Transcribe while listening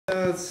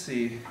Let's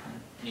see.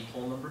 Any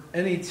whole number?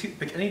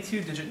 Pick any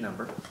two-digit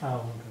number. Oh,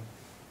 okay.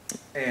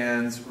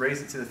 And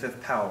raise it to the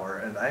 5th power,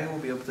 and I will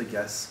be able to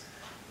guess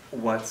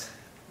what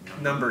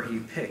number he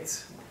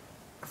picked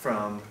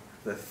from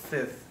the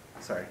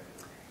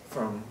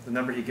from the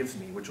number he gives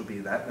me, which will be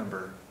that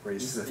number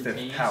raised to the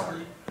 5th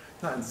power.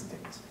 Not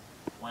instantaneously.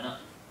 Why not?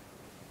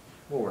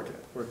 We'll work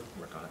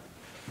on it.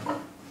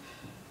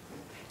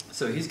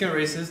 So he's going to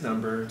raise his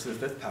number to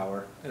the 5th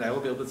power, and I will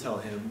be able to tell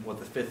him what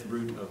the 5th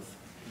root of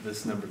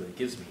this number that he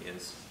gives me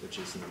is, which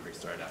is the number he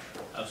started out.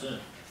 How soon?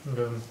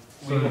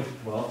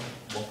 We'll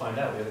find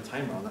out. We have a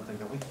timer on that thing,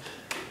 don't we?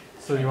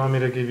 So you want me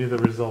to give you the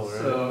result,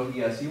 right? So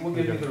yes, you will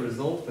give me the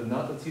result, but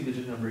not the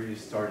two-digit number you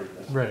started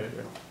with. Right.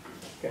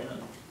 Okay.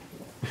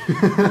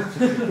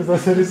 Because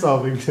that's what he's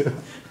solving too.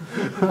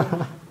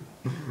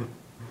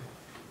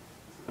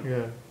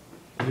 Yeah.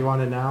 Do you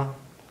want it now?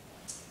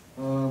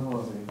 Hold on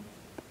a second.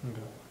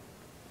 Okay.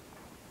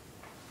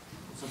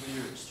 What's up with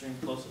your extreme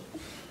close-up?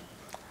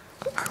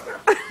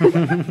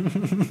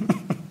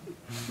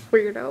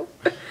 Weirdo.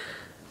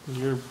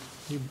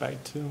 You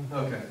bite too.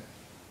 Okay.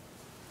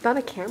 Not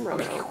a camera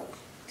though.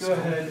 Go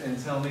ahead and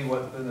tell me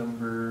what the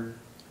number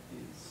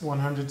is.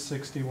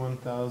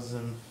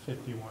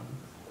 161,051.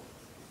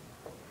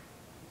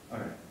 All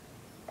right.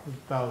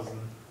 1,000.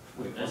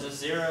 Wait, There's a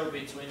 0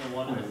 between the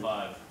 1 and the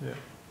 5. Yeah.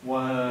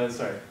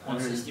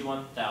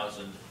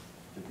 161,000.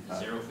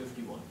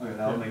 051. Okay,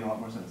 that'll make a lot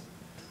more sense.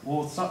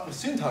 We'll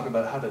soon talk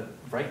about how to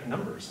write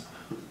numbers.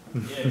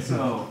 Yeah.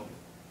 So,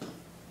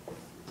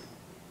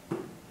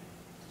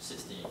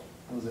 16. what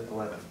was it?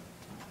 11.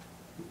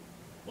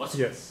 What?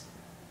 Yes.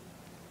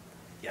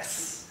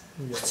 Yes.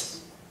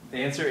 Yes. The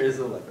answer is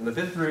 11. The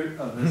 5th root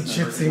of this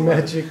number is Gypsy 11.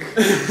 magic.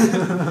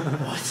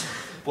 What?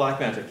 Black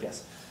magic,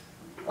 yes.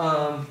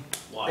 Why?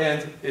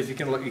 And if you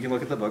can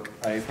look at the book.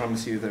 I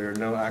promise you there are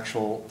no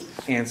actual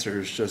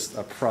answers, just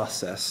a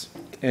process.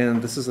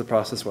 And this is the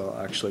process where I'll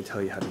actually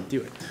tell you how to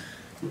do it.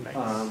 Nice.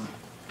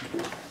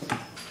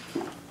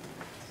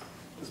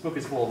 This book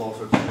is full of all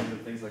sorts of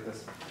different things like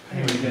this.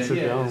 Anyway, the Sit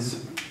idea down.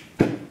 is,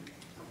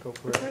 Go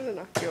for I'm it. trying to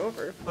knock you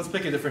over. let's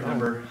pick a different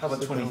number. How about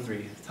Sit down.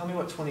 23? Tell me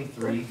what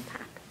 23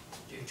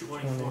 Do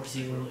 24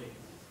 secretly.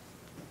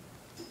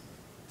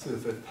 to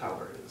the 5th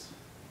power is.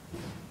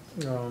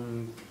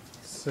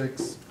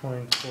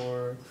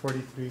 6.4,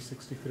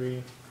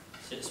 4363.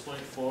 6.4,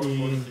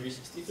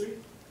 4363?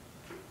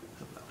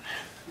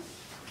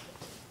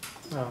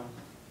 Oh.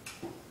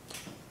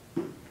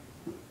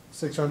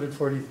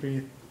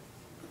 643.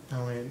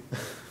 Oh wait.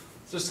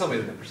 Just tell me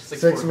the numbers.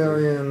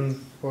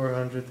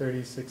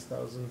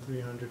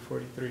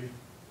 6,436,343.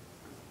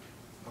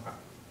 Okay.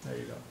 There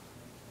you go.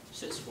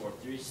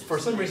 64363. For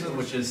some reason,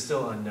 which is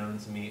still unknown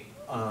to me,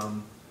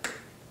 I'm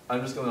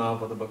just going off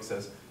what the book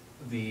says.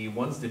 The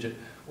ones digit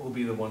will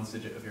be the ones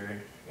digit of your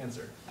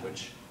answer,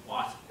 which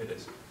What? it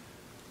is.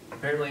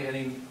 Apparently,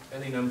 any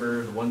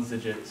number, the ones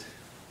digit,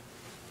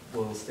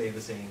 will stay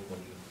the same when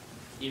you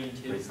Even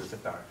 2? raise the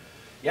 5th power.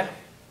 Yeah.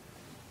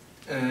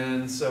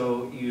 And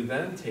so you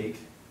then take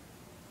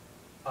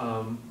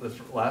the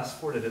last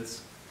 4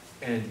 digits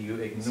and you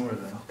ignore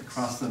them,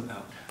 cross them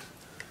out.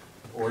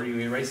 Or you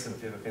erase them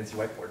if you have a fancy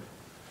whiteboard.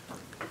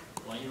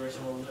 Why don't you erase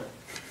them over there?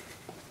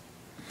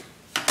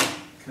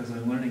 Because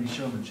I'm learning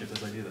showmanship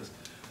as I do this.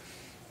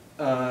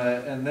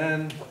 And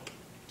then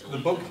the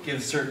book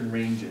gives certain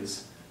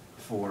ranges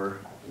for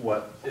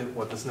what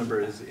this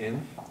number is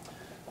in.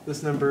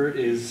 This number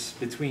is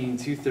between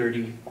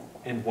 230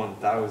 and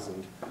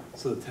 1,000.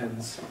 So the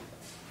tens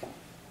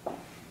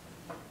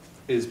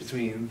is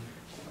between.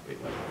 Wait,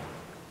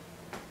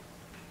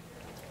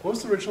 what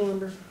was the original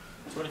number?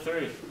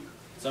 23.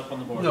 It's up on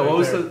the board. No, right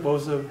what there.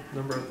 was the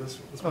number of this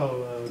one?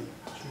 Oh,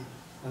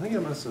 I think I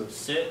must have.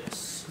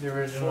 6, the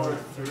original. 4,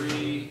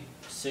 3,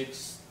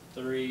 6,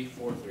 3,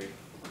 4, 3.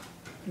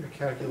 Your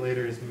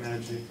calculator is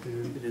magic,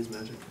 dude. It is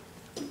magic.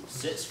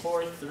 6,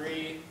 4,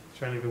 3,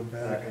 Trying to go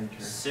back.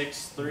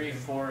 6, 3,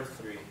 4,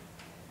 3.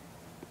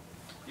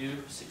 Do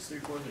 6, 3,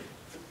 4, 3.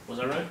 Was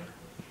that right?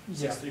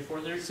 6, 3,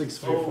 4, 3? 6,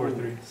 4, 4,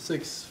 3.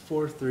 6,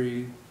 4,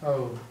 3.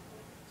 Oh,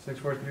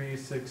 643,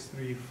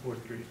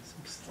 6343.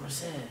 What's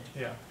that?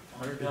 Yeah,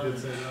 you did $100.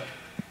 say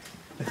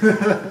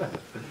that.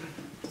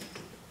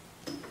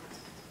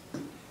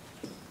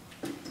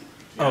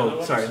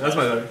 Oh, sorry, that's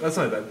my bad. That's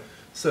my bad.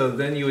 So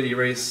then you would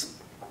erase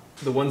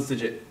the ones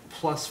digit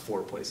plus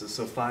 4 places,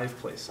 so 5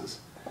 places.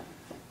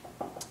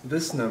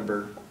 This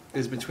number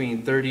is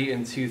between 30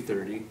 and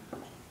 230,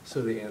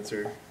 so the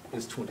answer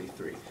is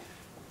 23.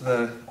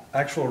 The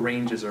actual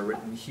ranges are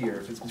written here.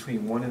 If it's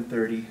between 1 and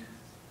 30,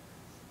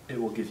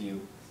 it will give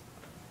you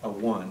a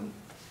 1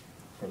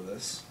 for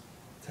this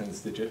tens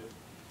digit.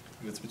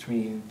 If it's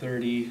between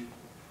 30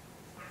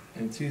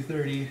 and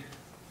 230,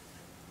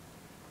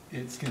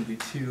 it's going to be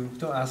 2.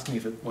 Don't ask me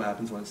what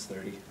happens when it's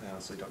 30. I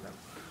honestly don't know.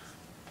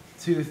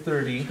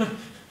 230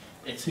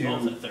 It's to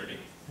both at 30.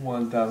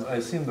 1,000. I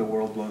assume the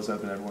world blows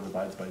up and everyone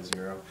divides by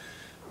 0.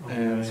 Oh,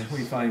 And nice.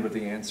 we find what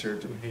the answer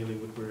to Haley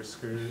would wear a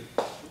skirt.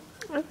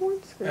 I've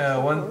worn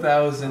skirts.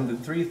 1,000 to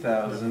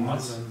 3,000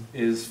 Awesome.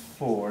 is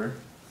 4.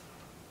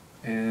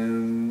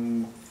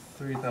 And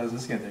 3,000,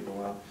 this is gonna take a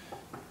while.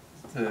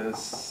 To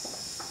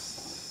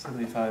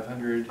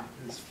 7,500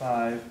 is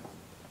 5.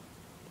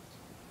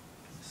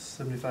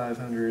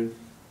 7,500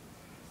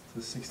 to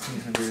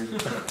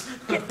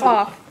 1,600 Get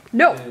off.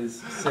 No.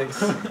 is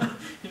 6.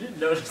 You didn't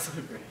notice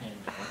with your hand.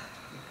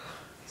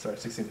 Sorry,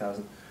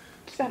 16,000.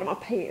 Get out of my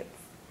pants.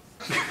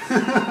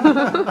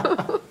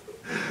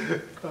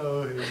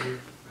 Oh, hey.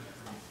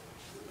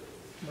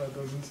 That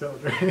doesn't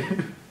sound right.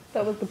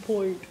 That was the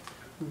point.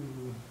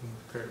 Ooh,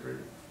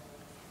 pervert.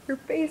 Your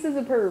face is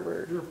a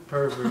pervert. You're a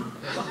pervert.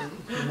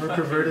 You're more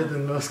perverted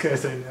than most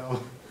guys I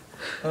know.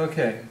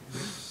 Okay.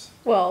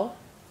 Well,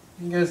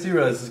 You guys do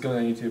realize this is going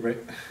on YouTube, right?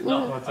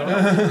 No, What's I up?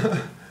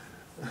 don't.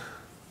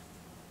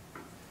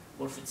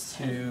 What if it's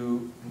 10?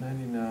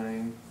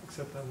 299.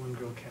 Except that one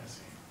girl,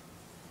 Cassie.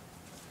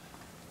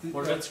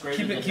 What if it's greater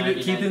Keep than keep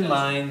in 99,000?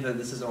 mind that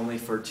this is only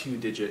for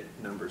 2-digit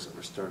numbers that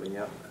we're starting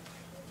out with.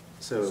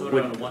 So, So it what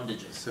wouldn't, about a 1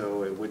 digit?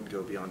 so it wouldn't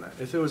go beyond that.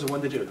 If it was a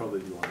 1 digit, it would probably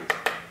be longer.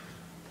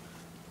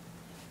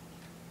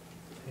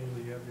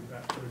 Haley, you have your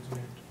back towards me.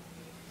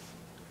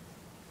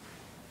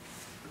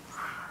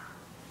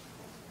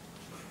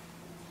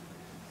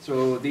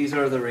 So these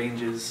are the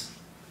ranges.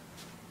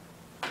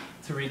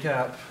 To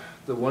recap,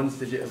 the ones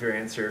digit of your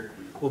answer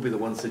will be the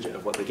ones digit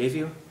of what they gave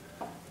you.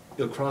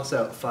 You'll cross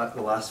out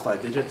the last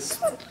 5 digits,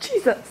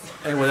 Jesus.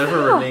 and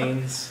whatever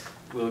remains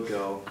will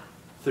go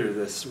through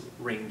this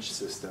range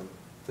system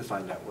to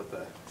find out what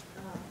the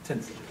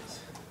 10th digit is.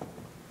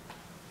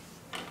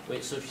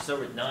 Wait, so if you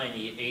start with 9,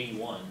 you get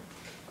 81.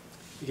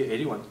 You get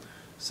 81.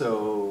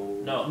 So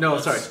No,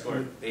 sorry, let's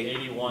score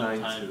 81 9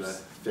 to times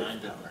the 5th 9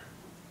 to the- power.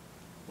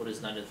 What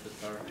is 9 to the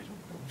 5th power?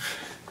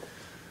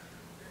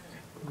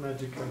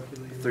 Magic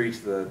calculator. 3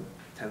 to the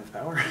 10th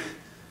power.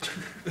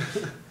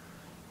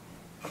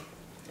 I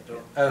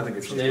don't. I don't think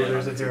it's. So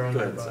there's a hair on Go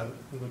the ahead, butt. Sam.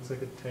 It looks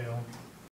like a tail.